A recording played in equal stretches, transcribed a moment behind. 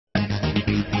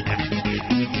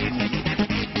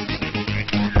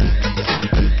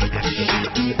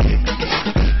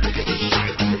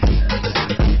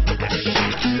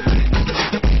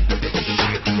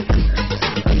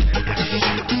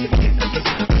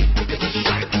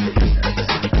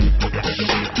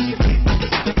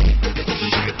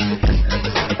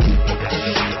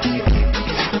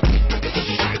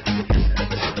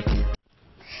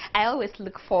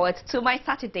look forward to my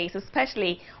Saturdays,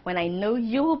 especially when I know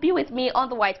you will be with me on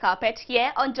the white carpet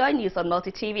here on Joy News on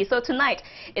Multi TV. So tonight,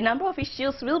 a number of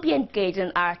issues will be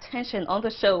engaging our attention on the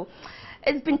show.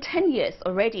 It's been 10 years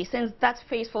already since that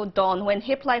fateful dawn when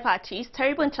hip life artist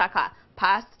Terrible Chaka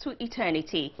passed to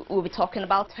eternity. We'll be talking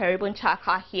about Terrible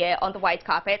Chaka here on the white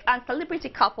carpet and celebrity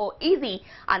couple Easy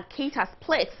and Keita's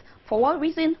splits. For what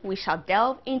reason, we shall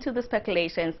delve into the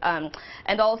speculations.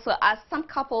 And also, as some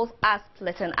couples are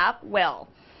splitting up, well,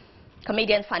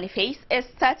 comedian Funny Face is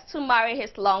set to marry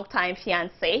his longtime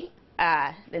fiancée.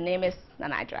 The name is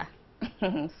Nanadra.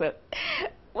 So,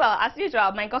 well, as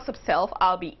usual, my gossip self,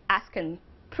 I'll be asking,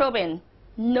 probing,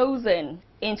 nosing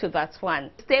into that one.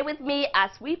 Stay with me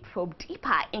as we probe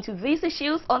deeper into these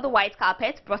issues on the white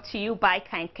carpet, brought to you by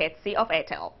kind courtesy of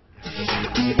Airtel.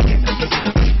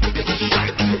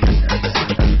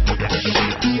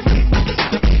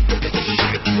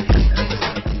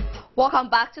 Welcome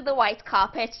back to the white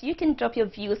carpet. You can drop your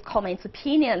views, comments,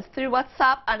 opinions through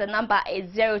WhatsApp, and the number is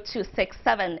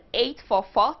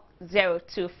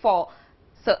 0267-844-024.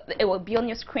 So it will be on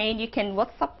your screen. You can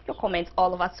WhatsApp your comments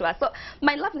all over to us. So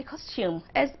my lovely costume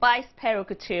is by Sparrow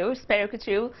Couture. Sparrow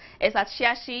Couture is at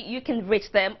Shiashi. You can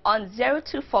reach them on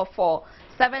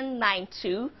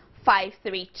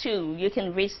 0244-792-532. You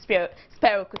can reach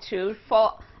Sparrow Couture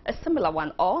for a similar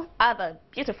one or other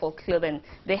beautiful clothing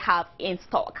they have in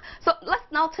stock. So let's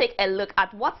now take a look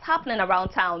at what's happening around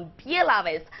town. Beer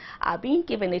lovers are being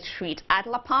given a treat at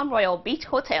La Palm Royal Beach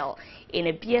Hotel in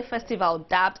a beer festival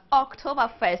dubbed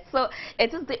Oktoberfest. So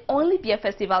it is the only beer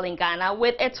festival in Ghana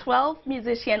with a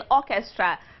 12-musician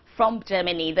orchestra from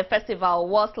Germany. The festival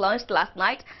was launched last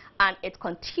night and it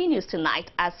continues tonight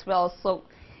as well. So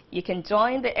you can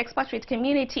join the expatriate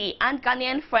community and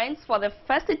Ghanaian friends for the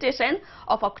first edition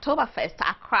of Oktoberfest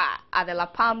Accra at the La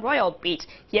Palm Royal Beach.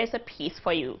 Here's a piece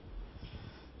for you.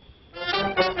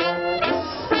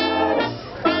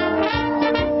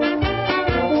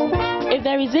 If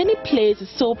there is any place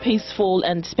so peaceful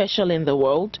and special in the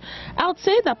world, I would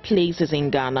say that place is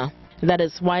in Ghana. That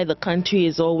is why the country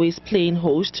is always playing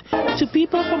host to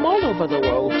people from all over the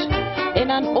world. In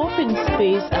an open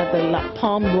space at the La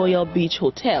Palm Royal Beach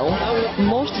Hotel,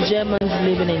 most Germans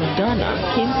living in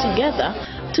Ghana came together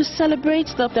to celebrate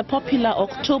the popular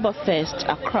Oktoberfest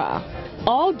Accra.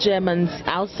 All Germans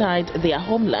outside their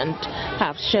homeland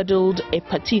have scheduled a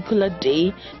particular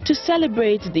day to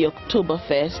celebrate the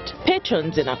Oktoberfest.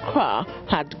 Patrons in Accra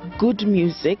had good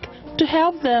music to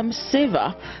help them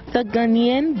savor the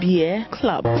Ghanaian Beer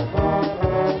Club.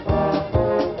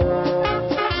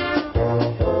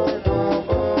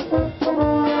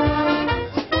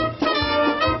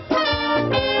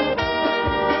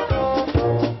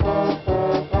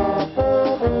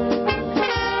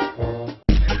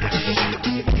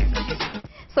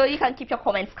 So you can keep your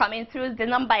comments coming through. The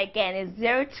number again is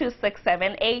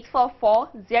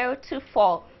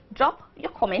 0267-844-024. Drop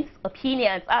your comments,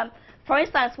 opinions. For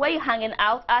instance, where you're hanging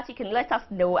out at, you can let us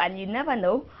know, and you never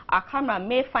know, our camera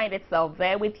may find itself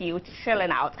there with you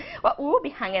chilling out. But we will be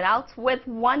hanging out with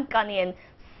one Ghanaian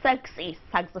sexy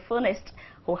saxophonist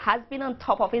who has been on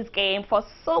top of his game for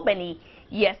so many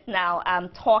years now. I'm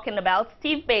talking about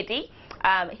Steve Beatty.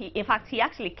 In fact, he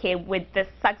actually came with the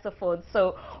saxophone,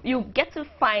 so you get to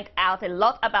find out a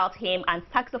lot about him and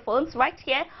saxophones right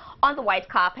here on the white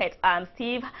carpet.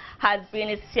 Steve has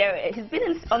been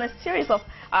on a series of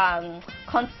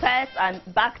concerts and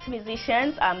backed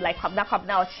musicians like Kwabna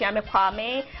Kwabna or Chiame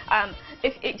Kwame.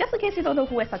 Just in case you don't know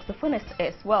who a saxophonist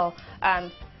is, well,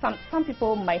 some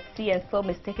people might see and so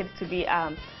mistake it to be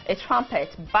a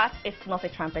trumpet, but it's not a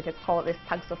trumpet. It's called a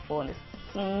saxophone. It's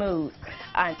smooth,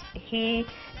 and he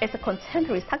is a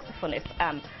contemporary saxophonist.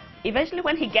 Eventually,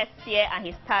 when he gets here and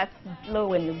he starts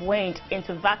blowing wind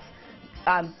into that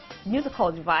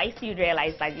musical device, you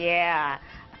realize that, yeah,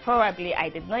 probably I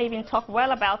did not even talk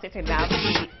well about it enough.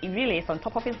 He really is on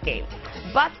top of his game.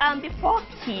 But before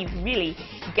Steve really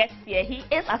gets here, he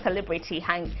is a celebrity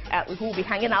who will be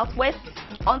hanging out with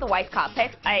on the white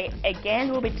carpet. I again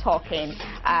will be talking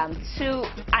to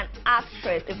an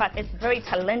actress. In fact, it's very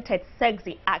talented,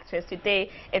 sexy actress. Today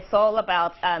it's all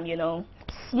about you know,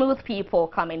 smooth people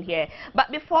coming here.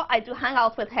 But before I do hang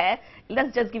out with her,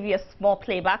 let's just give you a small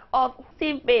playback of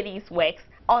Steve Beatty's works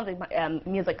on the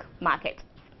music market.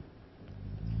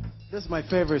 This is my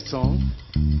favorite song,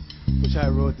 which I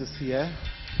wrote this year,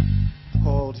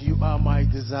 called You Are My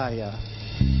Desire.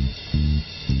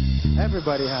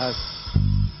 Everybody has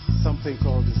something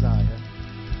called desire.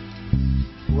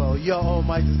 Well, you're all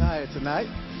my desire tonight.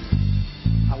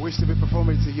 I wish to be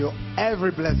performing to you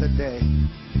every blessed day.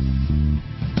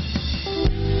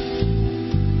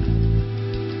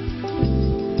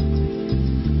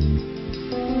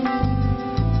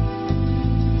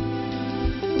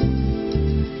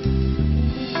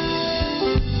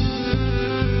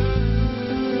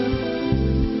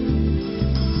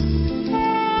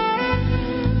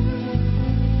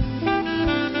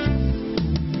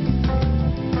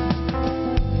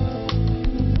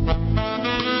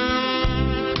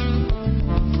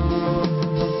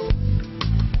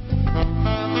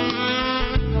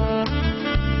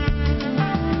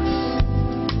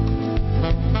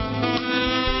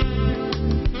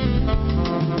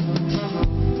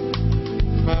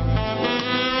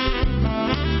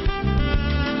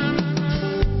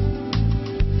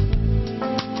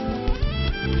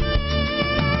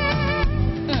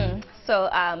 So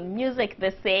music,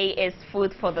 they say, is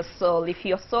food for the soul. If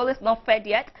your soul is not fed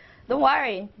yet, don't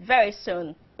worry. Very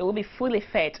soon, it will be fully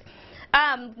fed.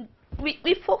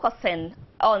 We're focusing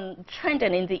on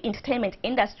trending in the entertainment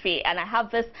industry, and I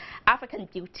have this African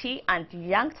beauty and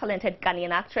young talented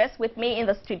Ghanaian actress with me in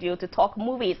the studio to talk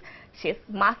movies. She's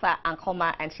Martha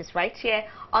Ankomah, and she's right here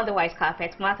on the white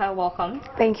carpet. Martha, welcome.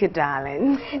 Thank you,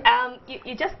 darling.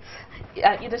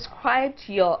 You described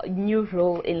your new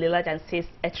role in Leela Jansi's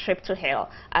A Trip to Hell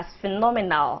as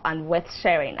phenomenal and worth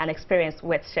sharing, an experience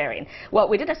worth sharing. Well,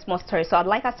 we did a small story, so I'd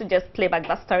like us to just play back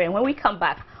that story, and when we come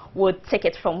back, we'll take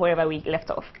it from wherever we left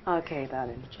off. Okay,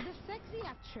 darling. The sexy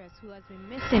actress who has been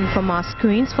missing from our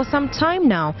screens for some time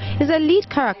now is a lead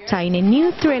character in a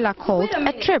new thriller called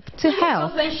A Trip to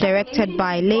Hell, directed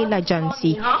by Leela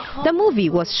Jansi. The movie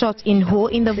was shot in Ho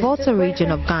in the Volta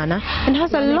region of Ghana and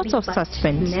has a lot of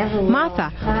suspense. Martha,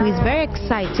 who is very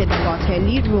excited about her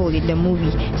lead role in the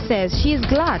movie, says she is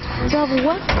glad to have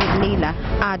worked with Leela,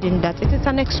 adding that it is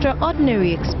an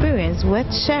extraordinary experience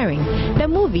worth sharing. The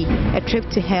movie, A Trip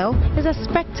to Hell, is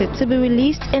expected to be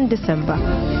released in December.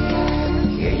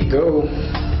 Here you go.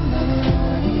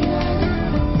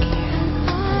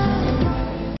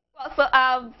 Well, so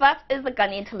that is the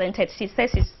Ghanaian talented. She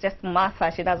says she's just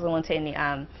Martha. She doesn't want any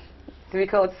To be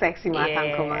called sexy Martha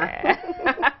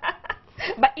Ankomah.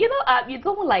 But you know, you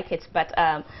don't like it, but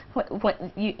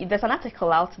there's an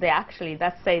article out there actually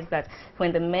that says that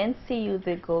when the men see you,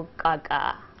 they go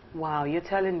gaga. Wow, you're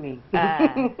telling me.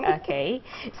 Okay.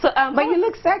 So, but you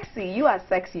look sexy. You are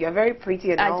sexy. You're very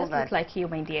pretty and all that. I just look like you,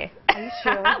 my dear. Are you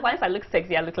sure? Once I look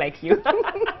sexy, I look like you.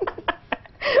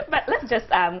 But let's just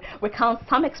recount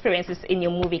some experiences in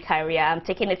your movie career. I'm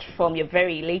taking it from your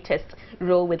very latest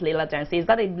role with Leela Jansi. Is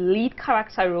that a lead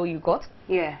character role you got?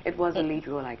 Yeah, it was a lead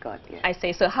role I got, yeah. I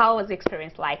see. So how was the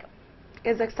experience like?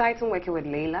 It's exciting working with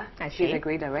Leila. She's see. a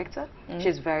great director.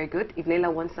 She's very good. If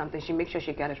Leila wants something, she makes sure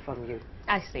she gets it from you.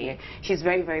 I see. Yeah. She's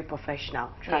very, very professional.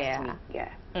 Trust me.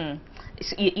 Yeah.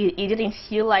 So you didn't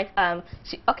feel like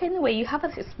okay, anyway, you have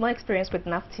a small experience with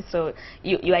Nafti, so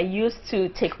you are used to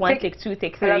take one, take two,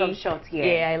 take three. A lot of shots, yeah.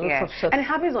 Yeah, a lot of shots. And it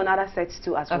happens on other sets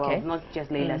too as well, not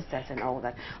just Leila's set and all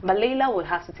that. But Leila would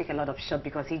have to take a lot of shots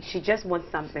because she just wants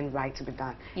something right to be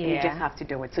done. Yeah. And you just have to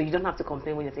do it. So you don't have to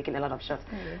complain when you're taking a lot of shots.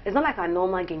 It's not like our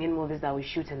normal Ghanaian movies that we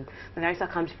shoot and the director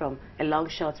comes from a long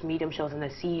shot, medium shot, and a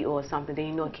CEO or something. Then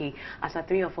you know, okay, after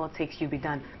 3 or 4 takes, you'll be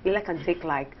done. Leila can take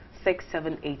like 6,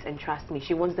 7, 8, and trust me,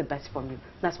 she wants the best from you.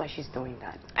 That's why she's doing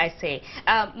that. I see.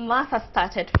 Martha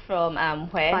started from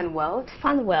where? Fun World.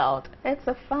 Fun World. It's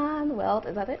a fun world,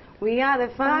 is that it? We are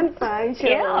the fun show.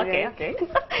 Yeah, okay.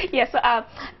 Yeah, so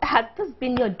has this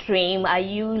been your dream? Are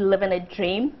you living a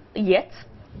dream yet?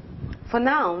 For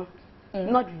now,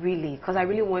 not really, because I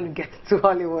really want to get to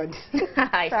Hollywood.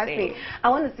 Trust me. I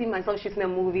want to see myself shooting a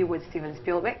movie with Steven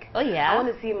Spielberg. Oh yeah. I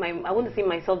want to see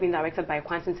myself being directed by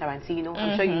Quentin Tarantino.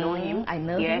 I'm sure you know him. I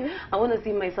know him. I want to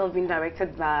see myself being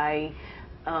directed by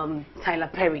Tyler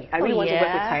Perry. I really want to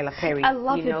work with Tyler Perry. I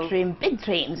love your dream, big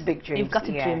dreams. Big dreams. You've got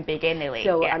to dream big anyway.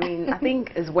 So I mean, I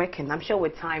think it's working. I'm sure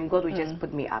with time, God will just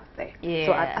put me up there. Yeah.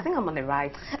 So I think I'm on the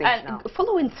right stage now.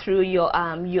 Following through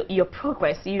your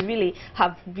progress, you really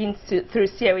have been through a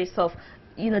series of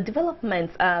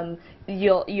developments.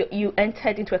 You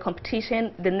entered into a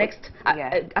competition. The next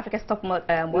Africa's Top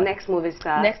Next Movie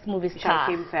Star. Next Movie Star.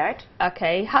 Came third.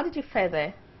 Okay. How did you fare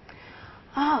there?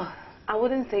 Oh, I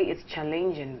wouldn't say it's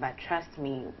challenging, but trust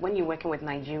me, when you're working with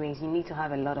Nigerians, you need to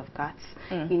have a lot of guts.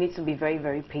 You need to be very,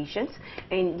 very patient,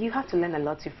 and you have to learn a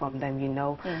lot from them, you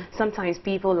know. Sometimes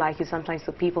people like you, sometimes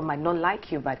people might not like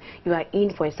you, but you are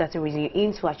in for a certain reason. You're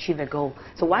in to achieve a goal.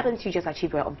 So why don't you just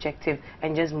achieve your objective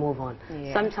and just move on?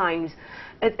 Sometimes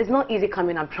it's not easy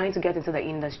coming up trying to get into the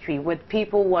industry with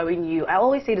people worrying you. I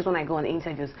always say this when I go on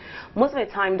interviews. Most of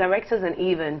the time, directors and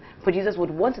even producers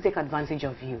would want to take advantage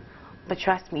of you. But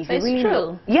trust me, if you really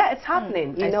know, yeah, it's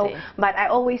happening, you know. But I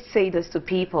always say this to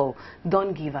people: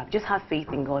 don't give up. Just have faith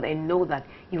in God and know that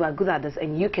you are good at this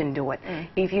and you can do it.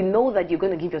 If you know that you're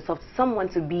going to give yourself to someone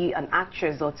to be an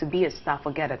actress or to be a star,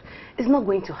 forget it. It's not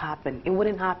going to happen. It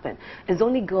wouldn't happen. It's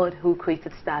only God who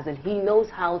created stars, and He knows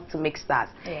how to make stars.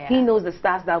 He knows the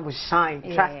stars that will shine.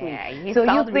 Trust me. So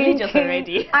you're thinking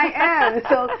already. I am.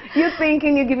 So you're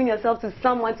thinking you're giving yourself to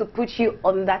someone to put you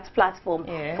on that platform.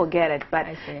 Forget it. But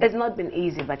it's not been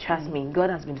easy, but trust me, God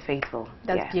has been faithful.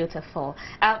 That's beautiful.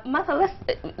 Martha,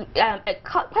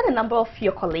 quite a number of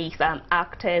your colleagues,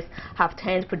 actors, have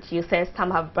turned producers.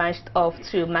 Some have branched off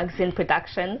to magazine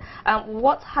production.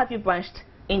 What have you branched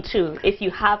into, if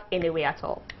you have any way at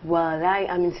all? Well, I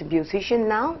am into beautician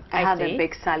now. I have a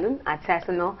big salon at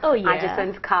Arsenal. Oh, yeah.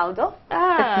 Adjacent Caldo.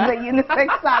 Ah. The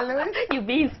unisex salon. You're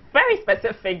being very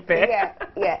specific there.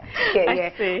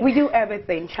 Yeah. We do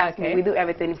everything, trust me. We do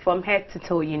everything from head to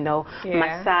toe, you know.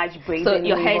 Massage, braiding. So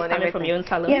your hair is coming from your own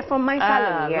salon? Yeah, from my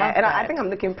salon, yeah. And I think I'm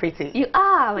looking pretty. You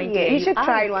are, my dear. You should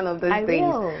try one of those things.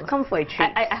 Will. Come for a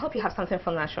treat. I hope you have something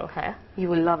for natural hair. You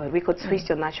will love it. We could twist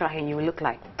your natural hair and you will look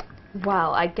like...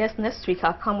 Wow, I guess next week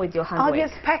I'll come with your hand. I'll be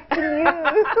expecting you.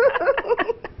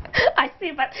 I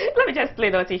see, but let me just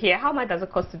explain what you hear. How much does it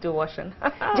cost to do washing?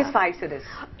 Just 5 cedis.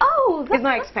 Oh, it's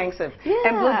not expensive. Yeah.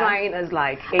 And blow drying is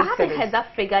like 8 cedis. I haven't heard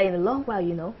that figure in a long while,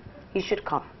 you know. You should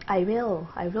come. I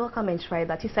will come and try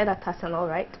that. You said that Arsenal,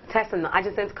 right? Arsenal,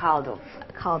 adjacent Caldo.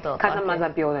 Caldo.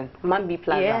 Casamaza building. Mambi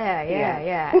Plaza.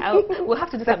 Yeah. We'll have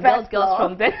to do some girls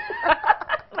from there.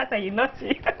 What are you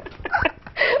naughty?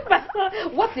 But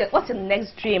what's your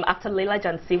next dream after Leila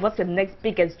Jansi? What's your next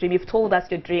biggest dream? You've told us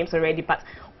your dreams already, but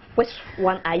which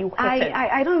one are you hitting?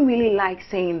 I don't really like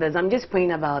saying this. I'm just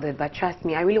praying about it, but trust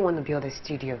me, I really want to build a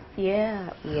studio. Yeah.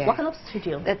 What kind of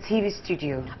studio? A TV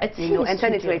studio. A TV studio. And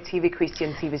turn it into a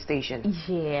Christian TV station.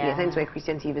 Yeah. Turn it into a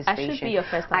Christian TV station. I should be your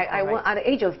first time. I want, at the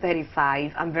age of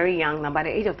 35, I'm very young now, but at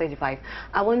the age of 35,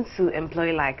 I want to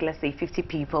employ like, let's say 50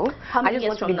 people. How many I just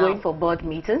want to be going for board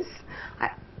meetings.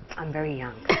 I'm very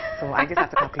young, so I just have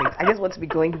to calculate. I just want to be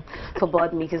going for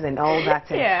board meetings and all that.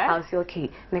 And I'll say,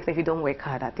 okay, next if you don't work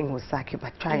hard, I think we'll sack you,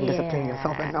 but try and discipline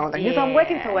yourself and all that. Yes, I'm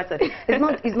working towards it.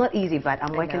 It's not easy, but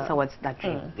I'm working towards that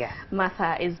dream. Yeah.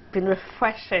 Martha, it's been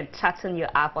refreshing chatting you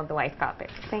up on the white carpet.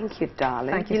 Thank you,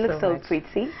 darling. Thank you you look so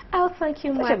pretty. Oh, thank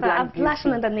you, Martha. I'm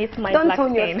blushing underneath my don't black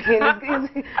tone skin. Your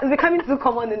skin. It's becoming too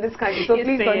common in this country, so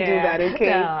please don't do that, okay?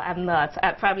 No, I'm not.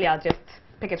 Probably I'll just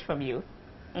pick it from you.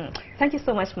 Thank you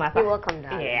so much, Martha. You're welcome,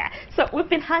 darling. Yeah. So we've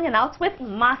been hanging out with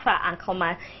Martha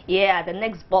Ankomah. Yeah, the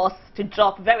next boss to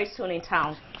drop very soon in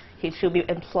town. He should be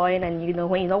employing, and you know,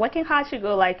 when you're not working hard, you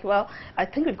go like, well, I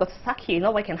think we've got to sack you. You're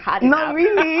not working hard enough. Not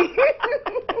really.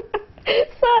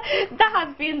 So that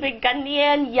has been the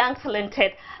Ghanaian young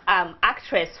talented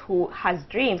actress who has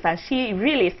dreams, and she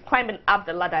really is climbing up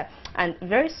the ladder, and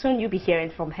very soon you'll be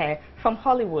hearing from her from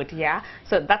Hollywood. Yeah,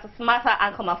 so that's Martha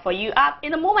Ankomah for you up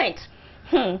in a moment.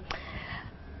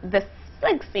 The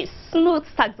sexy, smooth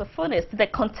saxophonist, the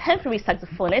contemporary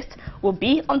saxophonist, will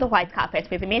be on the white carpet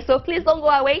with me, so please don't go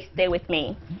away, stay with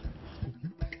me.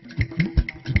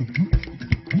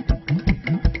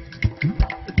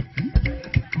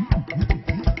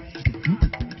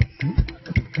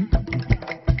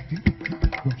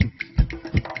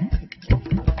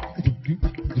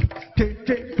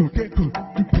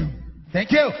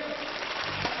 Thank you.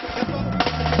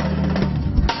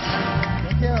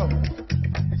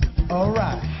 All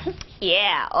right.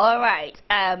 Yeah, all right.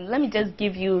 Let me just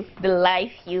give you the live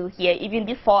view here, even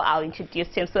before I'll introduce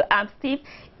him. So, Steve,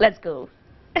 let's go.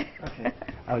 Okay.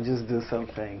 I'll just do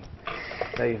something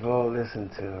that you've all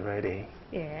listened to already.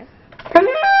 Yeah.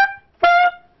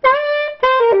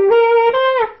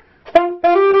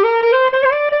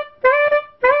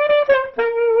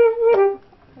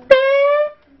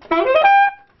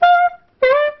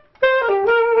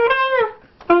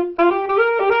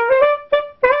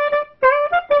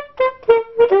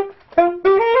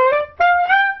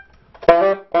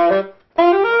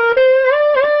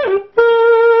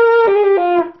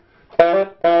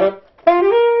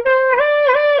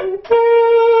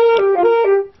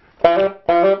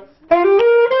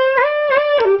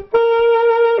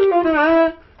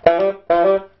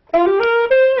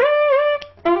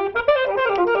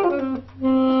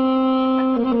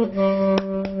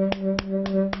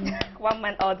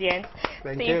 Audience.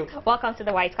 Thank Steve, you. Welcome to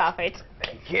the white carpet.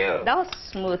 Thank you. That was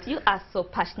smooth. You are so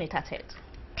passionate at it.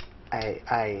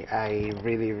 I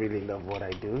really love what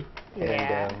I do.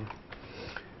 Yeah. And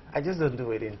I just don't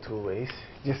do it in 2 ways.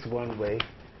 Just one way.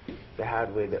 The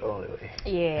hard way, the only way.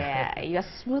 Yeah, you're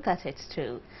smooth at it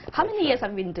too. How many years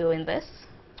have you been doing this?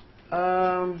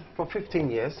 For 15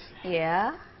 years.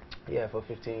 Yeah. Yeah, for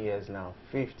 15 years now.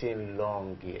 15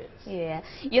 long years. Yeah.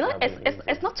 You know,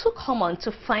 it's not too common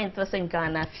to find this in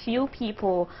Ghana. Few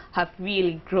people have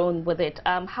really grown with it.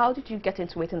 How did you get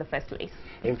into it in the first place?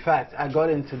 In fact, I got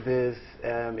into this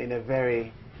in a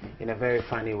very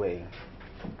funny way.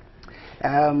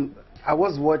 I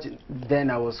was watching,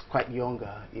 then I was quite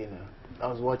younger, you know. I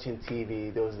was watching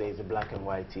TV, those days, the black and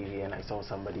white TV, and I saw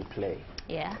somebody play.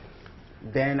 Yeah.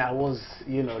 Then I was,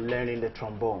 you know, learning the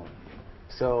trombone.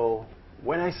 So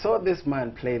when I saw this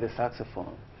man play the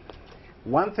saxophone,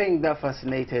 one thing that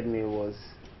fascinated me was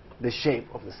the shape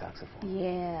of the saxophone.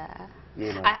 Yeah.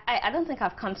 You know. I don't think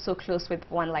I've come so close with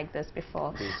one like this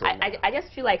before. I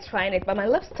just feel like trying it, but my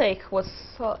lipstick was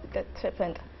so the tip,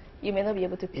 and you may not be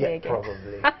able to play again.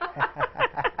 Probably.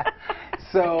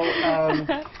 So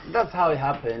that's how it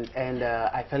happened, and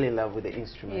I fell in love with the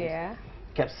instrument. Yeah.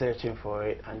 Kept searching for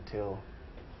it until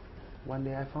one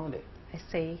day I found it. I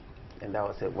see. And that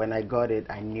was it. When I got it,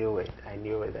 I knew it. I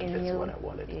knew it, and that's what I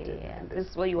wanted to do. Yeah, this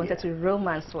is what you wanted to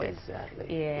romance with. Exactly.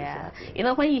 Yeah. Exactly. You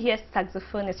know, when you hear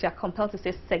saxophonist, you're compelled to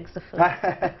say saxophone.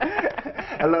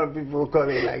 A lot of people call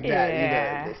it like that.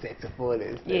 Yeah. You know, the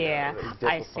saxophonist. Yeah,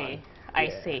 I see. I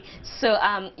see. So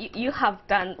you have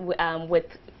done with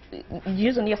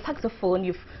using your saxophone,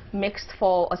 you've mixed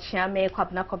for Ochiame,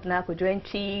 Kwabna Kwabna,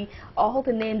 Kudwenchi, all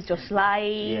the names,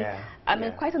 Joslai. Yeah. I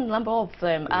mean, quite a number of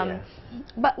them.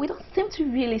 But we don't seem to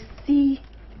really see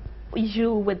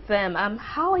you with them.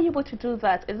 How are you able to do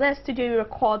that? Is there a studio you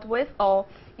record with, or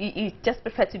you just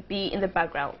prefer to be in the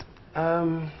background?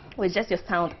 With just your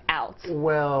sound out?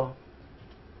 Well,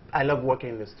 I love working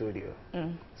in the studio.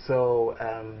 So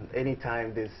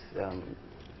anytime this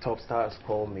top stars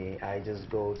call me, I just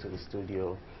go to the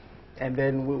studio, and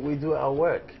then we do our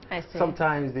work. I see.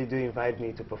 Sometimes they do invite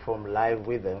me to perform live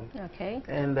with them. Okay.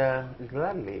 And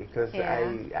gladly, because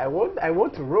I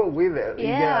want to roll with them.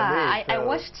 Yeah, So I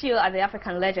watched you at the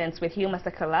African Legends with Hugh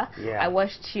Masakala. Yeah. I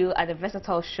watched you at the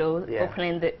Versatile show,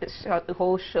 opening the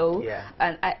whole show. Yeah.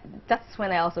 And that's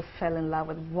when I also fell in love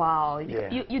with, wow,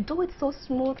 you do it so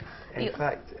smooth. In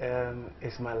fact,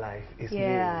 it's my life. It's me.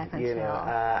 I can you tell. know,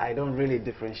 I don't really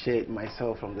differentiate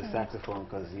myself from the saxophone,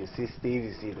 because you see Steve,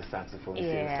 you see the saxophone. You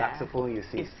see the saxophone, you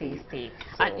see Steve.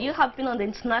 So And you have been on the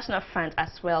international front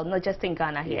as well, not just in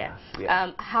Ghana here.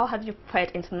 Yeah. How have you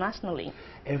played internationally?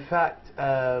 In fact,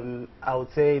 I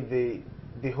would say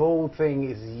the whole thing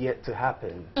is yet to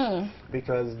happen,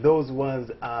 because those ones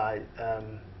are,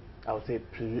 I would say,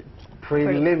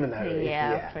 preliminary.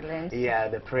 Prelims. Yeah,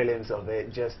 the prelims of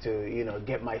it, just to, you know,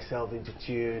 get myself into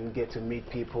tune, get to meet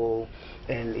people,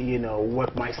 and, you know,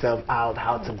 work myself out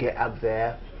how to get up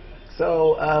there.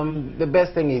 So the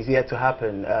best thing is yet to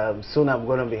happen. Soon I'm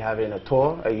going to be having a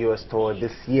tour, a US tour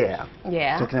this year.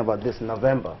 Yeah. Talking about this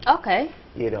November. Okay.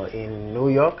 You know, in New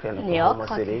York and Oklahoma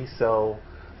City. So,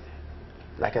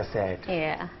 like I said,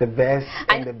 the best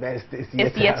and the best is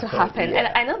yet to happen. And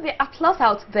I know the applause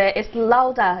out there is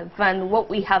louder than what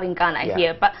we have in Ghana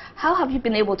here. But how have you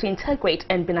been able to integrate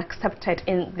and been accepted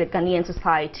in the Ghanaian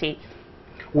society?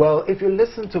 Well, if you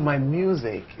listen to my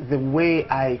music, the way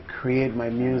I create my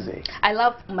music, I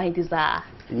love My Desire.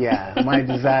 Yeah, My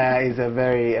Desire is a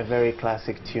very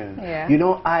classic tune. Yeah. You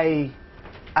know, I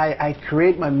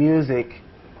create my music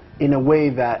in a way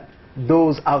that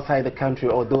those outside the country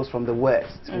or those from the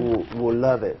West will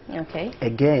love it. Okay.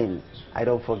 Again, I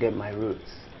don't forget my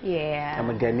roots. Yeah. I'm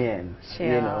a Ghanaian. Sure.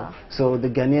 You know, so the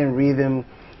Ghanaian rhythm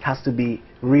has to be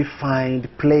refined,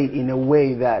 played in a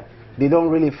way that they don't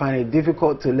really find it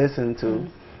difficult to listen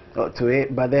to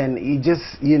it, but then it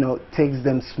just, you know, takes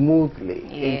them smoothly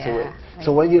into it.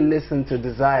 So when you listen to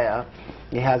Desire,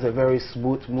 it has a very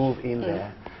smooth move in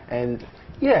there. And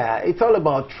yeah, it's all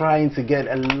about trying to get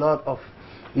a lot of,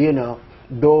 you know,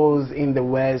 those in the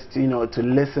West, you know, to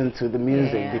listen to the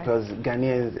music, because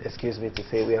Ghanaians, excuse me to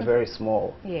say, we are very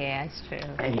small. Yeah, it's true.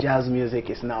 And jazz music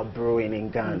is now brewing in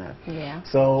Ghana. Yeah.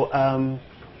 So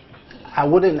I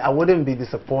wouldn't be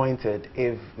disappointed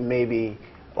if maybe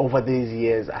over these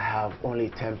years I have only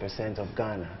 10% of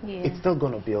Ghana. It's still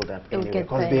going to build up anyway,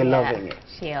 because they're loving it.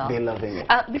 Sure. They're loving it.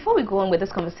 Before we go on with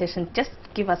this conversation, just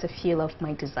give us a feel of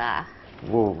My Desire.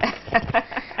 Whoa.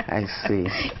 I see.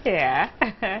 Yeah.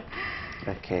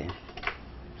 Okay.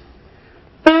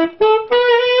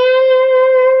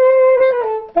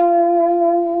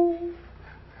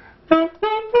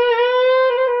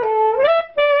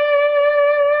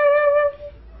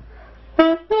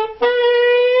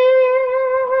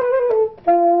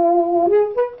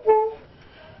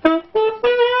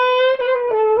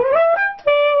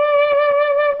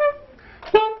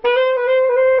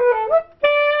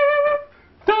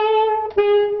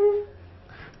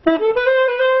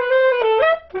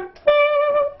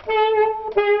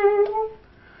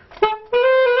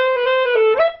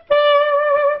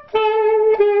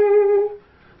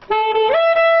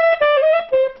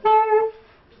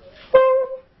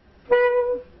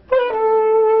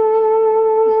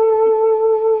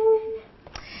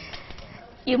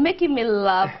 You're making me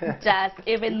love jazz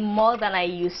even more than I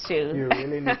used to. You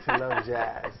really need to love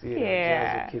jazz. You know,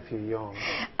 jazz will keep you young.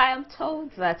 I am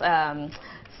told that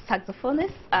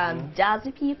saxophonists,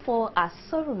 jazzy people are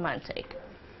so romantic.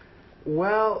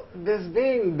 Well, there's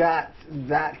been that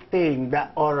thing,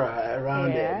 that aura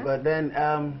around it, but then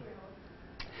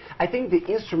I think the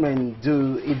instrument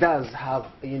does have,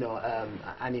 you know,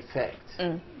 an effect,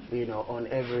 you know, on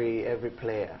every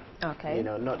player. Okay. You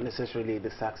know, not necessarily the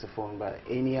saxophone, but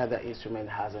any other instrument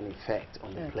has an effect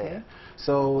on the player.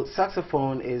 So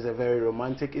saxophone is a very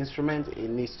romantic instrument.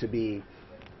 It needs to be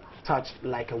touched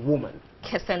like a woman.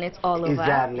 Kissing it all over.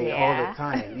 Exactly, all the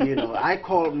time. You know, I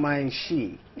call mine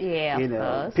she. Yeah, you of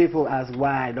know, course. people ask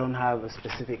why I don't have a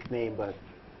specific name, but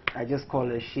I just call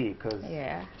her she because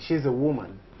she's a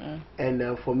woman.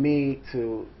 And for me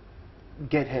to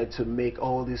get her to make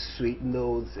all these sweet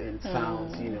notes and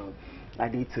sounds, you know, I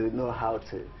need to know how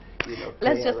to, you know,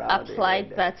 let's just apply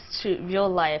it, that to real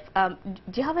life.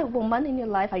 Do you have a woman in your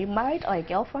life? Are you married or a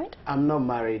girlfriend? I'm not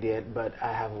married yet, but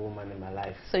I have a woman in my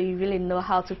life. So you really know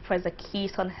how to press the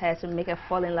keys on her to make her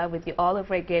fall in love with you all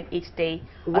over again each day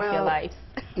of your life.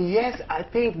 Yes, I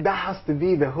think that has to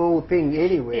be the whole thing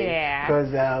anyway. Yeah.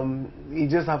 Because you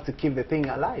just have to keep the thing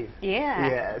alive. Yeah.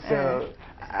 Yeah. So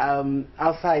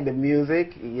outside the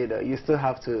music, you know, you still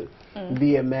have to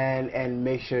be a man and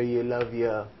make sure you love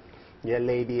your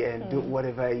lady and do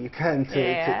whatever you can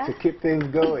to keep things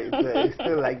going. So it's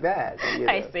still like that. You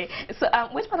know. I see. So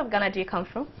which part of Ghana do you come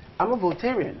from? I'm a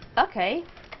Voltarian. Okay.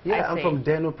 Yeah, I'm from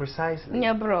Deno precisely.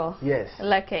 Yeah, bro. Yes.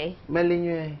 Lucky.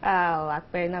 Melinue. Oh,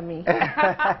 me.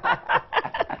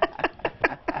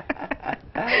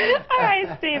 All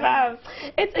right, Steve.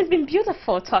 It's been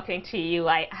beautiful talking to you.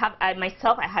 I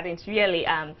hadn't really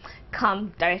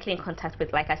come directly in contact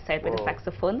with, like I said, with the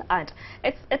saxophone, and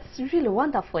it's really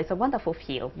wonderful. It's a wonderful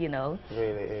feel, you know.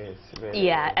 Really is. Really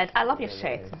is. And I love your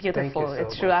shirt. It's beautiful. Thank you so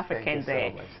it's true much. African Thank Day.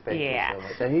 you so much. Thank you so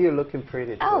much. And you're looking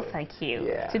pretty too. Oh, thank you.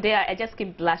 Yeah. Today I just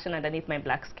keep blushing underneath my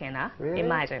black skin. Huh? Really?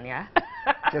 Imagine, yeah.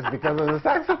 Just because of the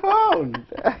saxophone.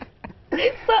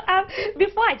 So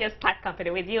before I just start company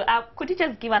with you, could you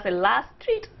just give us a last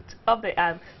treat of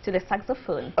the to the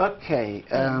saxophone? Okay.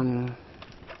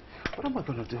 What am I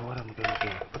gonna do?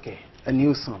 Okay, a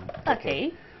new song.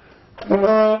 Okay.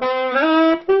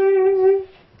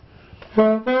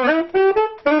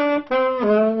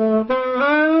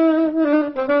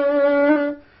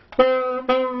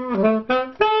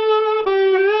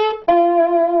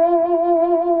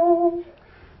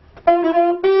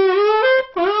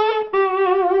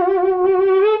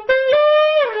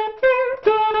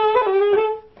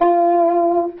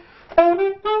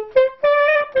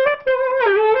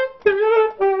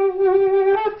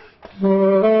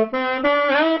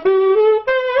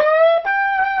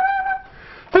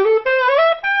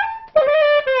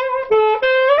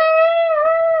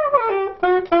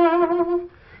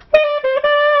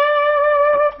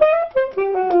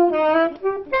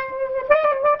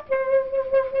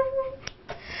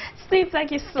 Steve,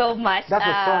 thank you so much. That's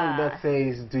a song that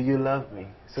says, "Do you love me?"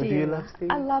 So do you love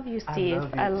Steve? I love you, Steve.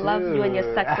 I love too. you and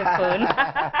your saxophone.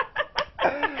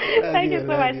 Thank you so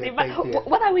much, Steve. But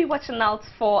what are we watching out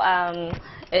for?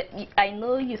 I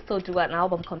know you still do an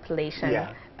album compilation.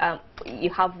 Yeah. You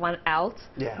have one out.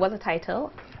 Yeah. What's the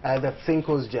title? That's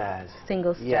Singles Jazz.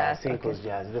 Singles Yeah, Jazz. Singles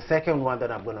Jazz. The second one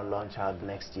that I'm going to launch out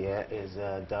next year is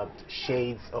dubbed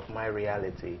Shades of My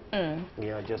Reality. You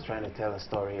know, just trying to tell a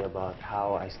story about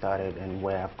how I started and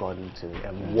where I've gotten to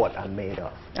and what I'm made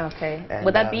of. Okay. And,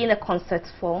 Would that be in a concert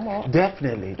form? Or?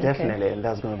 Definitely, definitely. And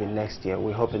that's going to be next year.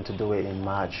 We're hoping to do it in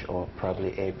March or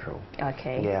probably April.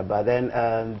 Okay. Yeah, but then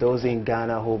those in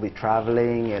Ghana who will be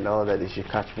traveling and all that, they should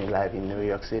catch me live in New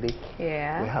York City.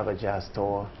 Yeah. We have a jazz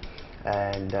tour,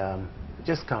 and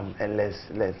just come and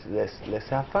let's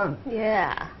have fun.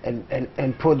 Yeah.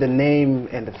 And put the name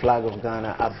and the flag of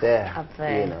Ghana up there. Up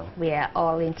there. You know. We are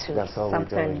all into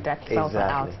something that's also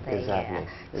out there. Exactly.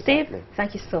 Yeah. Steve,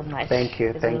 thank you so much. Thank you.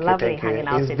 It's been lovely hanging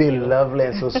out with you. It's been lovely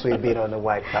and so sweet being on the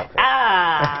white carpet.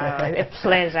 A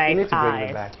pleasure. You need to bring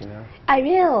me back, you know. I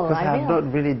will. Because I've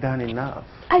not really done enough.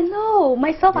 I know.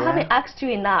 Myself, I haven't asked you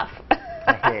enough.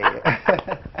 Okay.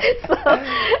 So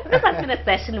this has been a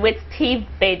session with Steve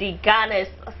Bedi, Ghana's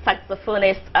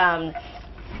saxophonist. I've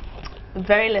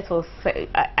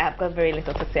got very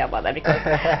little to say about that because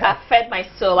I fed my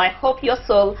soul. I hope your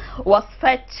soul was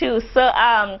fed too. So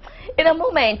in a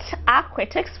moment, our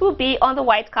critics will be on the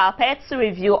white carpet to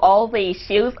review all the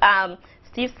issues.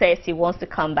 Steve says he wants to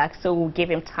come back, so we'll give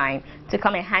him time to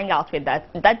come and hang out with that.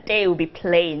 That day will be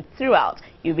playing throughout.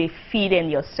 You'll be feeding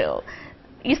your soul.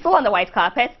 You're still on the white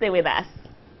carpet. Stay with us.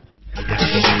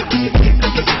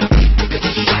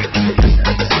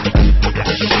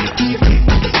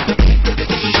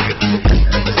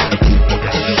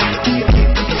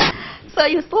 So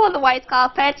you're still on the white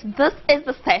carpet. This is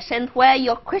the session where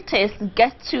your critics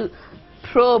get to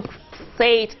probe,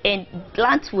 say it in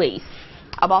blunt ways.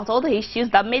 about all the issues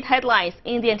that made headlines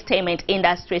in the entertainment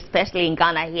industry, especially in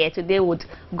Ghana here. Today would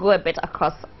go a bit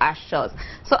across our shores.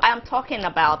 So I am talking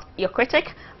about your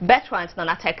critic, Bertrand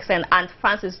Nonatexen, and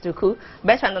Francis Duku.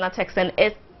 Bertrand Nonatexen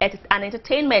is an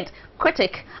entertainment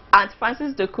critic, and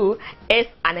Francis Duku is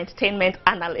an entertainment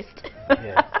analyst.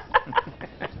 Yes.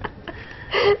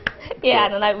 Yeah,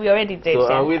 so, we already did.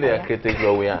 So are we their critics,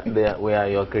 or we are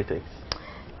your critics?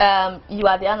 You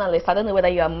are the analyst. I don't know whether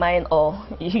you are mine or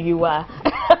you are.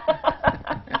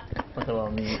 What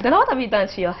about me? Then what have you done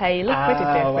to your hair? You look pretty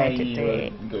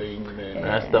different today.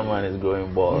 Rasta man is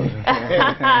growing bald.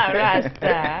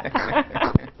 Rasta.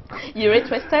 You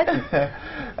retwisted?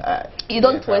 You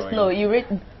don't twist, no. You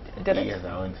Yes,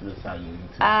 I went to the salon.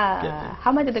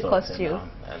 How much did it cost you?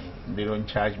 And they don't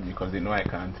charge me because they know I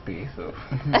can't pay, so.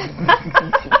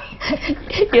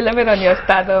 You're living on your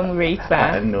stardom rate,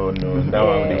 no, that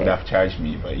one they would have charged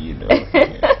me, but you know.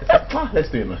 Let's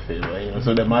do him a favor, you know,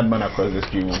 so the madman across the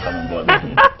street won't come and bother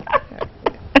me.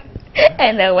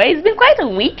 Anyway, it's been quite a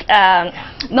week.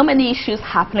 Not many issues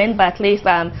happening, but at least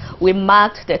we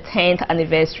marked the 10th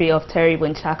anniversary of Terry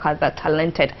Bunchaka, the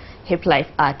talented hip life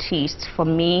artist. For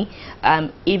me,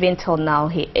 even till now,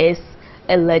 he is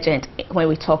a legend when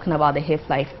we're talking about the hip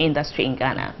life industry in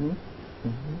Ghana.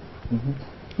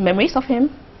 Memories of him?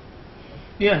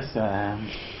 Yes,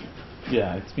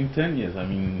 yeah, it's been 10 years. I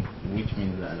mean, which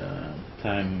means that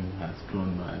time has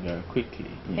gone by very quickly.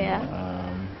 You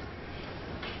know.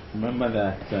 Remember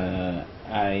that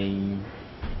I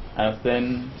was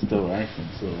then still writing,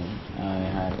 so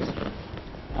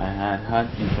I had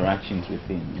interactions with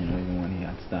him, you know, even when he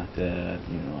had started,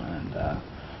 you know,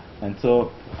 and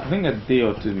so I think a day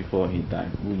or two before he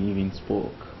died, we even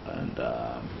spoke, and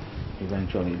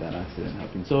eventually that accident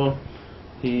happened. So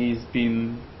he's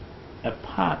been a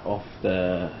part of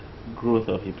the growth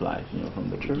of hip life, you know, from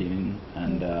the beginning,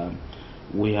 and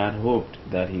we had hoped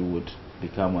that he would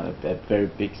become a very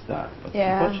big star, but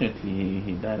unfortunately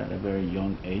he died at a very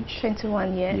young age.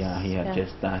 21 years. Yeah, he had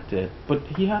just started, but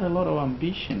he had a lot of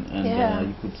ambition, and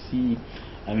you could see,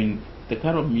 I mean, the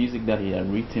kind of music that he had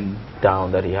written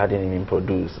down that he hadn't even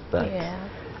produced. But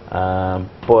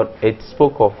it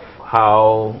spoke of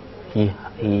how he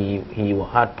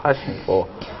had passion for,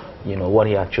 you know, what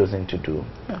he had chosen to do.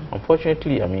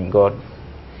 Unfortunately, I mean, God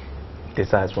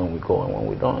decides when we go and when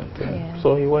we don't.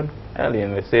 So he went early,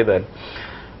 and they say that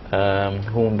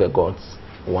whom the gods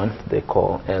want, they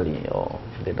call early, or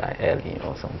they die early,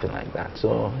 or something like that.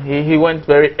 So he went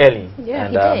very early,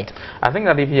 and I think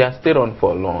that if he had stayed on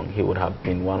for long, he would have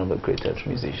been one of the greatest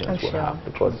musicians would have,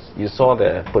 because you saw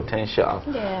the potential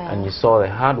and you saw the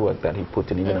hard work that he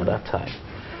put in even at that time.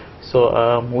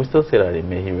 So we still say that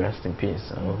may he rest in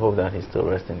peace, and we hope that he's still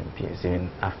resting in peace even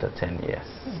after 10 years.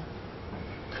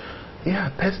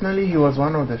 Yeah, personally, he was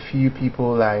one of the few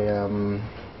people I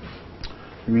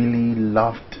really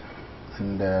loved,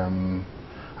 and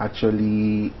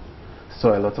actually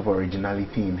saw a lot of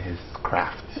originality in his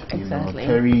craft. You know,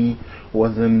 Terry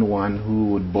wasn't one who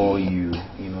would bore you.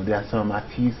 You know, there are some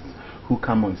artists who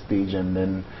come on stage and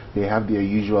then they have their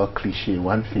usual cliche,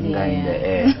 one finger in the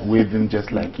air, waving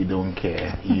just like you don't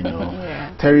care, you know.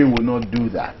 Terry will not do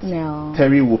that. No.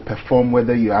 Terry will perform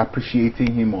whether you're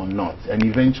appreciating him or not, and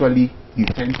eventually you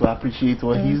tend to appreciate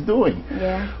what he's doing.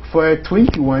 For a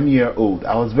 21-year-old,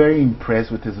 I was very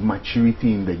impressed with his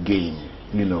maturity in the game,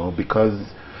 you know,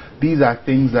 because these are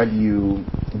things that you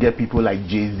get people like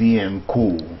Jay-Z and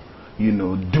Co, you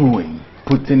know, doing,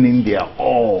 putting in their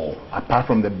all, apart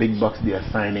from the big bucks they are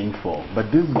signing for.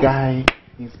 But this guy,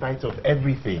 in spite of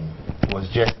everything, was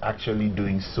just actually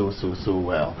doing so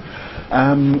well.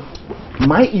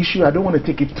 My issue, I don't want to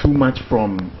take it too much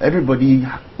from, everybody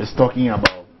is talking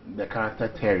about the character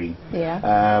Terry.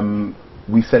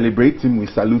 We celebrate him, we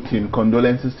salute him,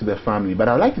 condolences to the family, but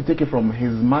I'd like to take it from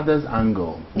his mother's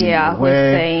angle.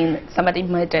 Where saying somebody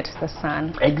murdered the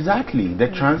son. Exactly. The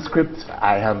transcript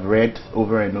I have read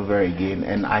over and over again,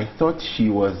 and I thought she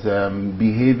was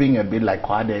behaving a bit like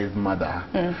Kwade's mother.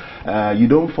 You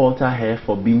don't falter her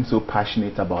for being so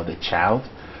passionate about the child.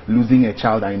 Losing a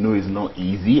child, I know, is not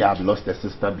easy. I've lost a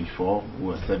sister before who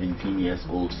was 17 years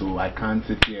old, so I can't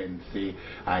sit here and say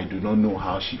I do not know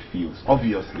how she feels,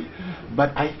 obviously.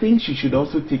 But I think she should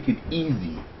also take it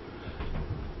easy.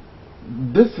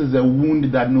 This is a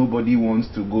wound that nobody wants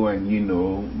to go and, you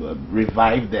know,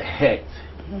 revive the hurt.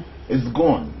 It's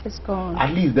gone. It's gone.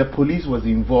 At least the police was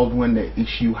involved when the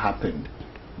issue happened.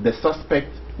 The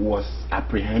suspect was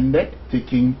apprehended,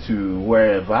 taken to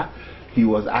wherever. He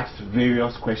was asked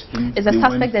various questions. Is the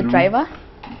suspect the driver?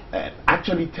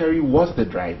 actually Terry was the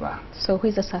driver. So who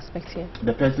is the suspect here?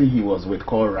 The person he was with,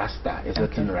 called Rasta, a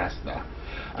certain Rasta.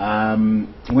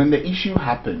 When the issue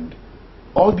happened,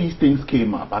 all these things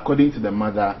came up. According to the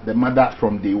mother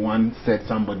from day one said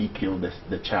somebody killed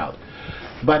the child.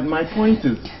 But my point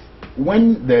is,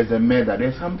 when there's a murder,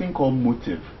 there's something called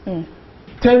motive.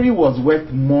 Terry was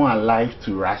worth more alive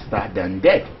to Rasta than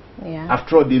dead. Yeah.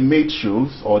 After all, they made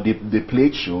shows, or they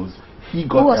played shows. He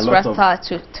got Who was a lot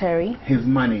Rasta to Terry? His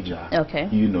manager. Okay.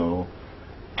 You know.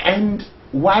 And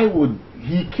why would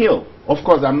he kill? Of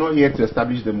course, I'm not here to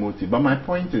establish the motive, but my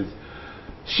point is,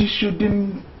 she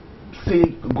shouldn't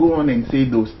go on and say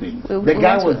those things. The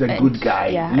guy was a good guy.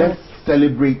 Yeah, let's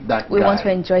celebrate that guy. We want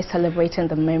to enjoy celebrating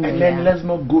the memory. And then let's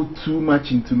not go too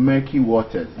much into murky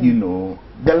waters. You know,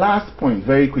 the last point,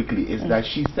 very quickly, is that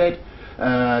she said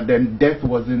then death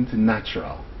wasn't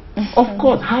natural. Of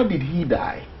course, how did he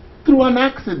die? Through an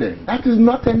accident. That is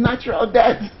not a natural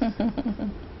death.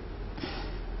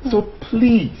 So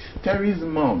please, Terry's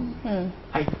mom,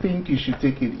 I think you should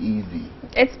take it easy.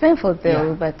 It's painful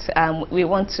though, but we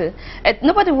want to.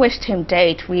 Nobody wished him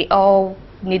dead. We all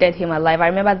needed him alive. I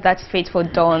remember that fateful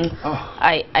dawn.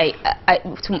 I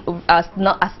was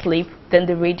not asleep. Then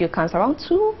the radio comes around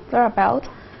 2, thereabout,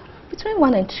 between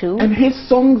 1 and 2. And his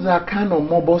songs are kind of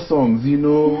mobile songs, you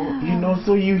know. You know,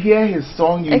 so you hear his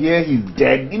song, you hear he's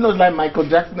dead. You know, like Michael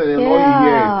Jackson, and all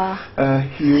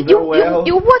you hear.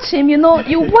 You watch him, you know,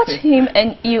 you watch him,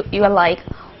 and you are like,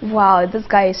 wow, this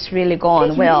guy is really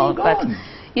gone. Well, really gone.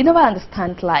 But you never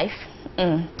understand life.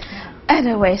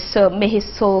 Anyway, so may his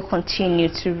soul continue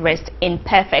to rest in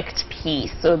perfect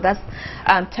peace. So that's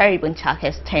Terry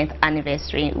Bunchake's 10th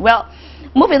anniversary. Well,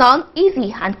 moving on,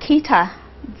 Easy and Kita,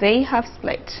 they have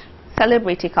split.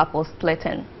 Celebrity couple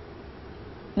splitting.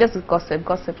 This is gossip.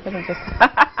 Let me just.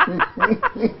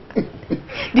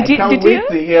 Did you wait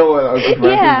to hear what Uncle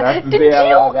Francis has to say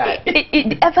about that.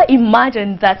 Ever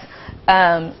imagine that?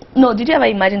 No, did you ever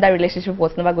imagine that relationship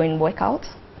was never going to work out?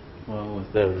 What was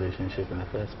their relationship in the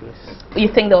first place? You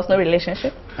think there was no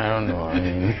relationship? I don't know. I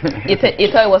mean, you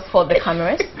thought it was for the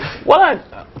cameras? Well,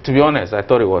 to be honest, I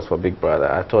thought it was for Big Brother.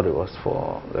 I thought it was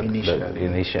for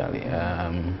initially.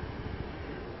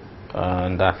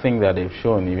 And I think that they've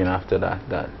shown even after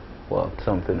that well,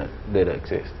 something that did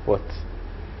exist. But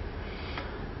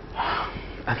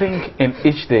I think in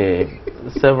each day,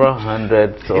 several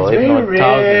hundreds or if not thousands. It's very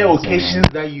rare occasions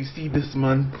that you see this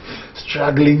man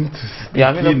struggling to speak. Yeah,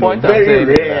 I mean the point very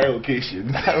rare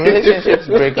occasions. Relationships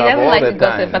break up all the time.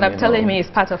 Gossip, but I'm telling me it's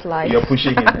part of life. You're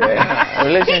pushing it there.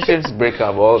 Relationships break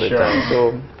up all the time.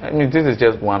 So I mean, this is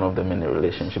just one of the many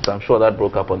relationships. I'm sure that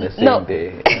broke up on the same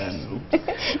day.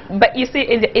 But you see,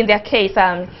 in their case,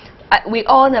 we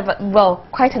all never, well,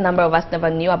 quite a number of us never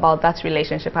knew about that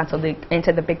relationship until they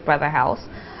entered the Big Brother house.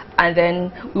 And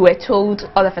then we were told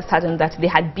all of a sudden that they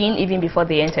had been even before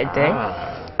they entered there.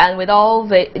 And with all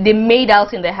they made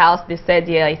out in the house, they said,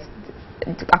 yeah,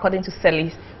 it's, according to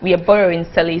Sally's, we are borrowing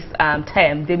Sally's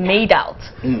term, they made out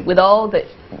with all the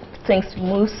things,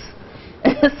 moose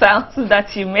sounds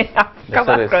that you may have come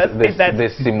across. They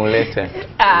simulated.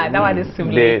 That one is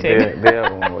simulated.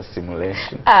 Their one was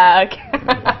simulation. Okay.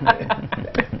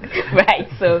 Right,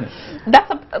 so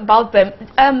that's about them.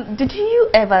 Did you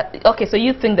ever, okay, so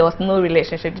you think there was no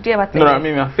relationship. Did you ever think? No, I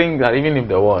mean, I think that even if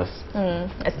there was,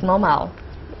 it's normal.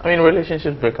 I mean,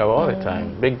 relationships break up all the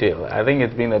time. Big deal. I think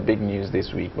it's been a big news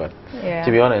this week, but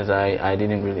to be honest, I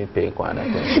didn't really pay quite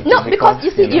attention. No, because you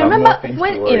see, you remember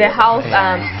when in the house,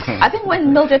 I think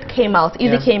when Mildred came out,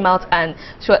 Izzy came out, and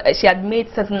she had made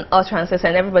certain utterances,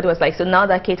 and everybody was like, so now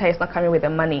that Keita is not coming with the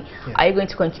money, are you going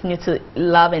to continue to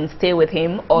love and stay with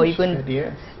him, or are you going?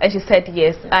 Yes. And she said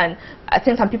yes, and I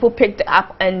think some people picked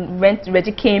up, and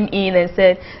Reggie came in and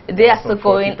said they are still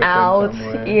going out.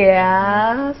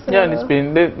 Yeah. So. Yeah, and it's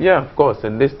been of course,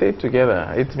 and they stayed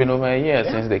together. It's been over a year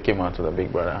since they came out to the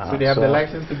Big Brother house. So they have the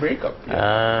license to break up.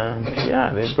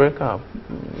 Yeah, they break up.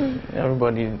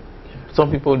 Everybody.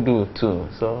 Some people do too.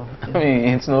 So I mean,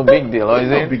 it's no big deal, or is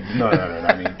it? No.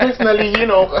 I mean, personally, you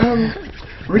know.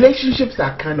 Relationships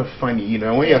are kind of funny, you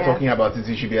know. When you're talking about it,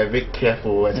 you should be a bit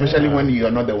careful, especially when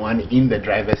you're not the one in the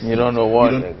driver's seat. You don't know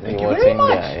what what's in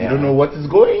there. You don't know what is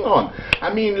going on.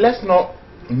 I mean, let's not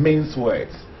mince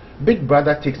words. Big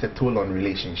Brother takes a toll on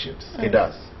relationships. It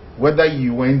does. Whether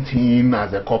you went in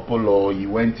as a couple or you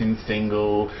went in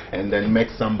single and then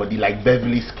met somebody like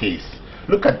Beverly's case.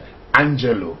 Look at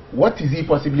Angelo. What is he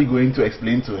possibly going to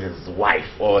explain to his wife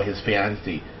or his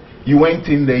fiancé? You went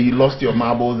in there, you lost your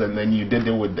marbles, and then you did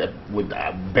it with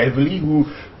Beverly, who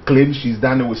claims she's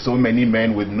done it with so many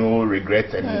men with no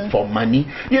regrets and for money.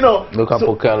 You know, look at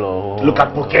Pokello. Look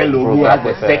at Pokello, who has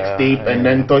a sex tape and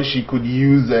then thought she could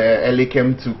use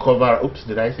Elikem to cover. Oops,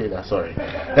 did I say that? Sorry.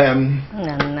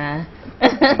 Nah.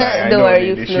 Don't worry,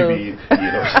 you flew.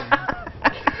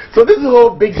 So this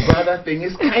whole Big Brother thing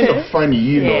is kind of funny,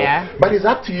 you know, but it's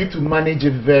up to you to manage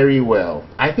it very well.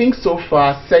 I think so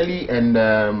far, Sally and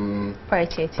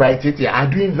Praititi are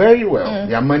doing very well.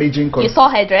 They are managing. You saw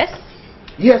her dress?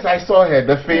 Yes, I saw her,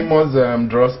 the famous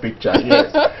Dross picture.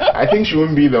 Yes, I think she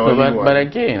won't be the only one. But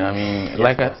again, I mean,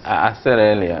 like I said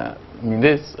earlier, I mean,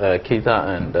 this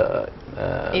Keita and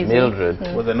Mildred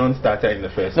was a non-starter in the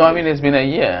first. No, I mean, it's been a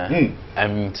year. I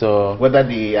mean, so whether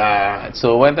they are,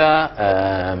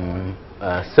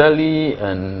 Sally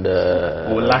and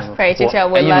will last.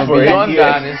 Beyond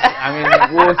that, I mean,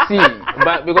 we'll see.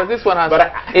 But because this one has,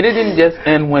 it didn't just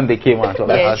end when they came out of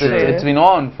the house. It's been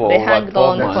on for what,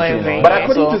 4 months. But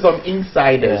according to some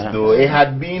insiders, though, it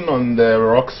had been on the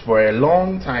rocks for a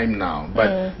long time now.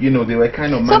 But you know, they were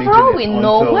kind of managing. So for all we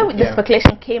know, when the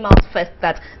speculation came out first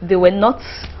that they were not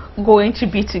going to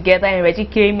be together and Reggie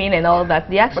came in and all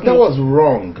that, they actually. But that was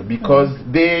wrong because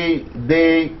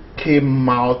they came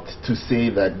out to say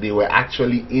that they were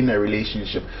actually in a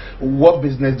relationship. What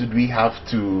business did we have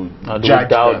to judge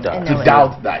them, to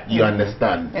doubt that? You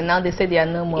understand? And now they say they are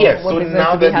no more. Yes, so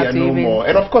now that they are no more.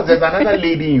 And of course, there's another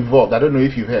lady involved. I don't know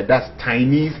if you've heard. That's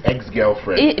Tiny's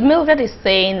ex-girlfriend. Mildred is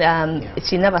saying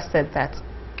she never said that.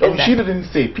 Oh, she didn't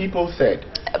say. People said.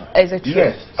 Is it true?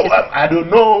 Yes. I don't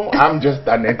know. I'm just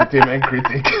an entertainment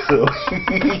critic, so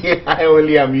I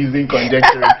only am using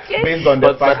conjecture based on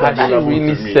the fact that she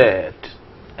really said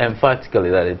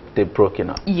emphatically that they're broken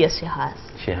up. Yes, she has.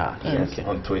 She has. Yes,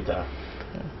 on Twitter.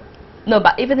 No,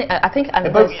 but even I think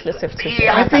exclusive to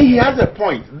I think he has a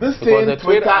point. This same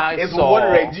Twitter is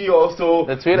what Reggie also.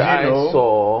 The Twitter I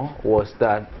saw was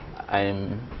that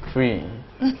I'm free.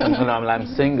 I'm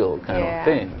single kind of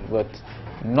thing, but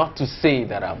not to say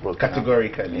that I'm broken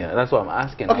categorically. Yeah, that's what I'm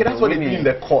asking. Okay, that's what it means in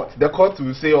the court. The court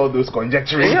will say all those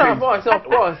conjecturing things. Yeah, of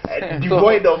course.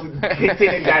 Devoid of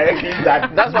hitting directly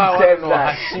that. That's why I want to know.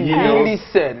 Has she really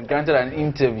said, granted an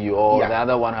interview, or the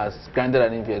other one has granted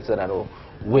an interview and said that, oh,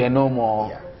 we're no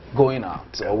more going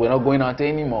out, or we're not going out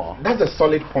anymore. That's a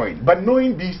solid point. But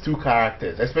knowing these two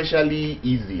characters, especially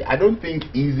Easy, I don't think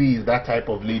Easy is that type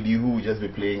of lady who will just be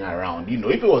playing around. You know,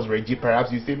 if it was Reggie, perhaps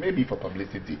you say maybe for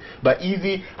publicity. But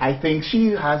Easy, I think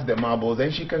she has the marbles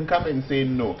and she can come and say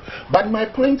no. But my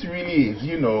point really is,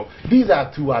 you know, these are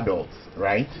two adults,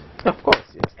 right? Of course,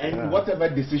 yes. And whatever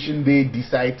decision they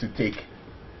decide to take,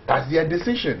 that's their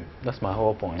decision. That's my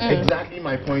whole point. Exactly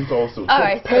my point also. All so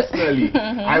right. Personally,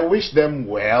 I wish them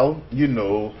well, you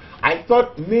know. I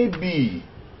thought maybe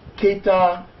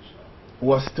Keita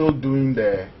was still doing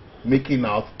the making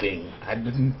out thing. I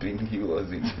didn't think he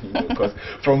was it, you know, because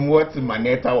from what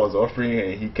Manetta was offering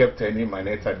and he kept turning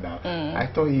Manetta down,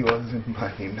 I thought he wasn't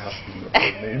man enough, you know,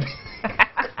 maybe.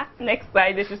 Next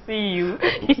time they should see you.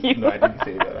 No, I didn't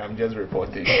say that. I'm just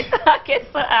reporting. Okay,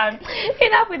 so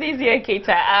enough with Easy and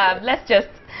Keita. Let's just,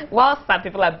 while some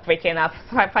people are breaking up,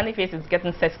 Funny Face is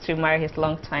getting set to marry his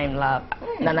longtime love,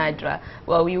 Nanadra.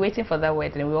 Well, we're waiting for that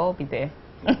wedding. We'll all be there.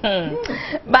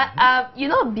 But you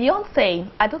know, Beyonce,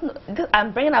 I don't know,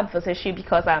 I'm bringing up this issue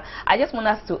because I just want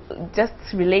us to just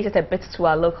relate it a bit to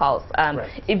our locals,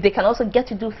 if they can also get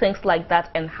to do things like that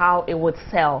and how it would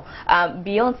sell.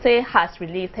 Beyonce has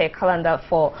released her calendar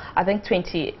for, I think,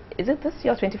 is it this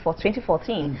year,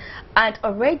 2014? And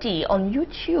already on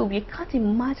YouTube, you can't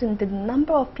imagine the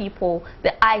number of people,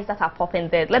 the eyes that are popping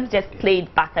there. Let's just play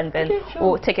it back and then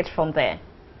we'll take it from there.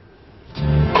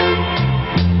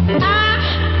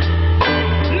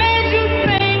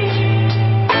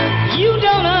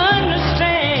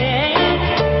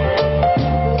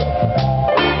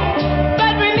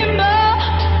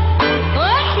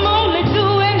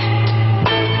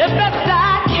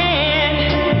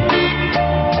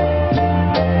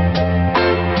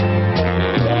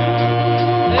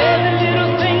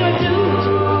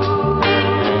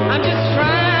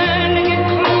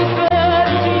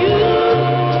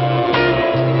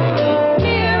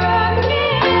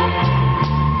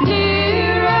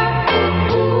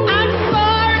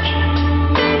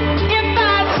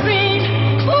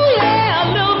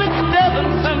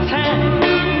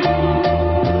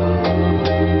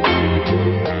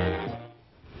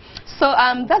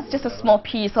 That's just a small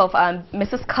piece of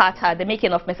Mrs. Carter, the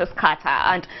making of Mrs. Carter.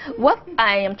 And what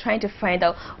I am trying to find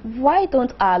out, why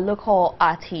don't our local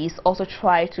artists also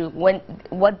try to,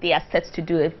 what they are set to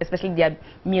do, especially their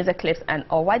music clips,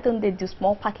 or why don't they do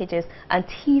small packages and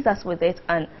tease us with it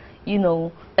and, you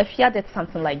know, if you did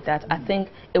something like that, I think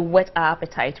it whet our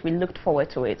appetite. We looked forward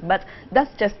to it. But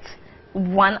that's just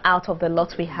one out of the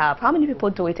lot we have. How many people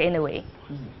do it anyway?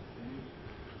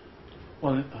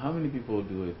 Well, how many people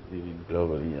do it even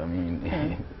globally? I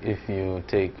mean, if you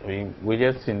take, I mean, we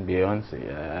just seen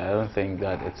Beyonce. I don't think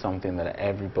that it's something that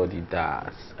everybody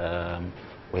does.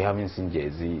 We haven't seen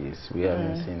Jay-Z's. We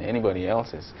haven't seen anybody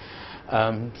else's.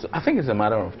 So I think it's a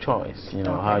matter of choice. You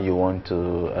know, how you want to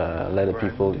let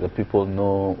the people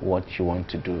know what you want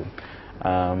to do.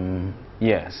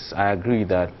 Yes, I agree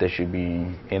that there should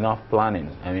be enough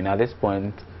planning. I mean, at this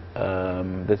point,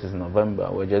 this is November,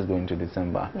 we're just going to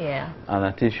December. Yeah. And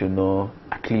at least you know,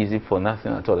 at least if for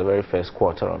nothing at all, the very first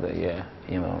quarter of the year,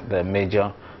 you know, the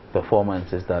major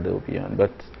performances that they'll be on.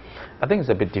 But I think it's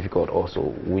a bit difficult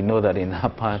also. We know that in our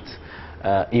part,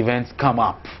 events come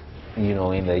up, you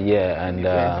know, in the year, and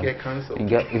events get cancelled.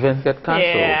 Events get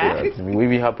cancelled. Yeah.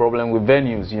 We have problem with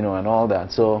venues, you know, and all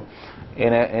that. So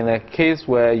in a case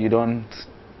where you don't,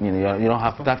 you know, you don't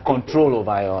have that control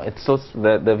over your, it's so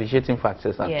the vitiating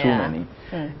factors are too many.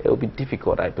 It will be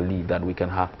difficult, I believe, that we can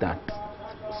have that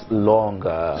long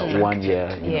 1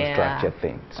 year, you know, structure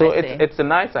thing. So it's a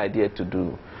nice idea to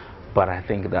do, but I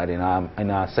think that in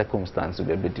our circumstance it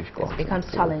will be a bit difficult. It becomes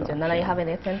challenging. Now you have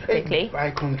anything quickly?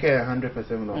 I concur 100% with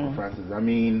Dr. Francis. I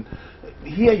mean,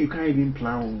 here you can't even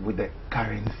plan with the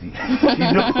currency,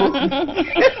 you know.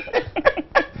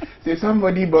 So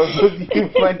somebody borrows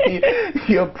you money,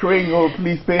 you're praying, oh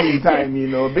please pay in time, you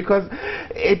know, because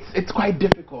it's quite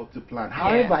difficult to plan.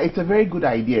 However, it's a very good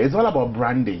idea. It's all about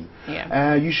branding.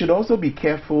 You should also be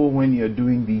careful when you're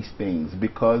doing these things,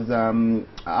 because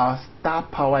our star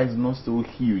power is not so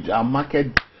huge. Our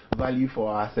market value for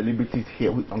our celebrities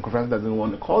here, Uncle Francis doesn't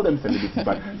want to call them celebrities,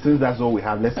 but since that's all we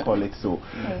have, let's call it so.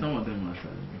 Some of them are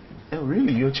celebrities. Oh,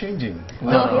 really? You're changing?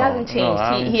 No, he hasn't changed.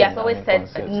 No, he has always said,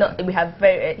 no, we have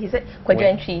very, he said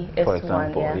quadrantry is for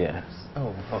example, one. Yes.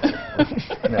 Oh, okay.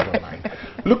 Never mind.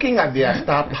 Looking at their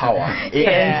star power, it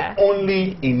ends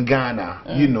only in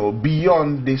Ghana, you know,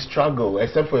 beyond the struggle,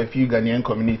 except for a few Ghanaian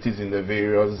communities in the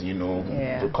various, you know,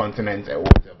 the continents or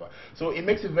whatever. So it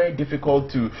makes it very difficult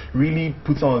to really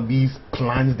put some of these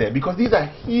plans there, because these are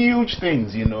huge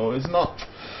things, you know. It's not...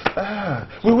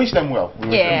 we wish them well. We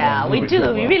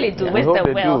do. We really do. Wish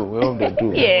them well. We hope they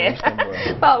do.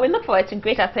 Well, we look forward to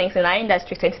greater things in our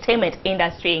industry, entertainment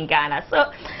industry in Ghana.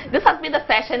 So this has been the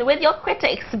session with your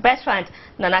critics, Bertrand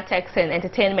Nana Texan,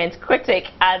 entertainment critic,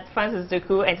 and Francis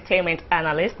Duku, entertainment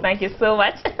analyst. Thank you so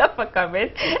much for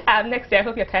coming. Next year, I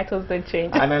hope your titles don't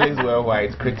change. Analysts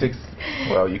worldwide, critics,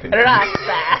 well, you can.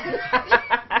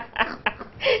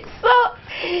 So,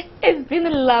 it's been a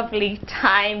lovely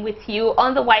time with you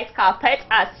on the white carpet.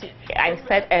 As I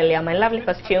said earlier, my lovely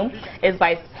costume is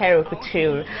by Hero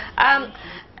Couture.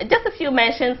 Just a few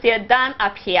mentions here. Dan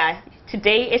up here.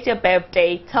 Today is your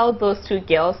birthday. Tell those two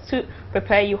girls to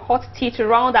prepare you hot tea to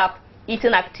round up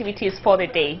eating activities for the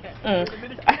day. And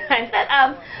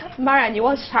then, Marian, you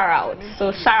want shout-out.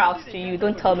 So shout-outs to you.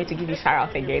 Don't tell me to give you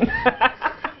shout-out again.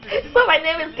 So my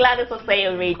name is Gladys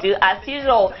Oseyo-Redu. As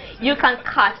usual, you can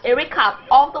catch a recap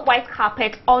of the white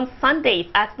carpet on Sundays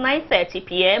at 9:30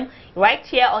 p.m. right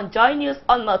here on Joy News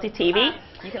on Multi TV.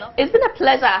 It's been a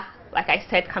pleasure, like I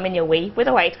said, coming your way with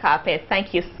the white carpet.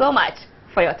 Thank you so much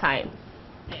for your time.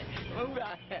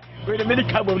 With the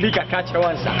medical body catch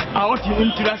once, I want to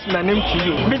introduce my name to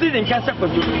you. Me didn't catch up with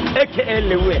you, aka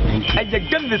Lewe. I just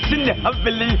got the sin of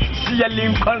Billy,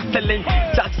 Sealing, Constelling,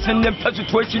 Jackson, and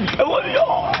Persuasion. Oh,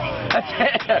 no!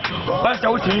 What's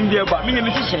out in India about me, a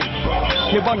musician?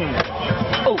 You're born.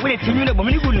 Oh, wait, a minute, but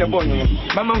many good in the morning.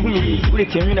 Mamma, who is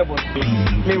wait a minute,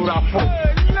 me rap.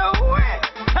 No way!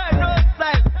 I know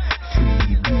that.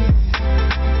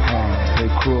 Hey,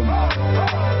 Chroma.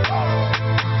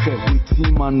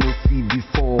 Man no see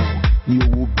before you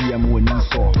will be a winning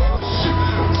song.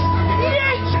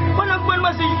 Yes! When I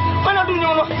see, when I do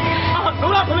know, I'm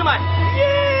not for man.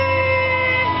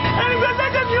 Yeah! I'm going to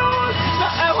take you.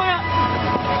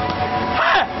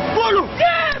 Follow!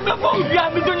 Yeah! Before you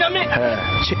have me doing me.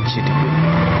 Shit.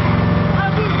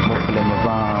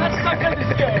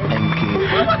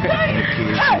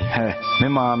 MK. Me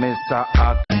mama, Mr.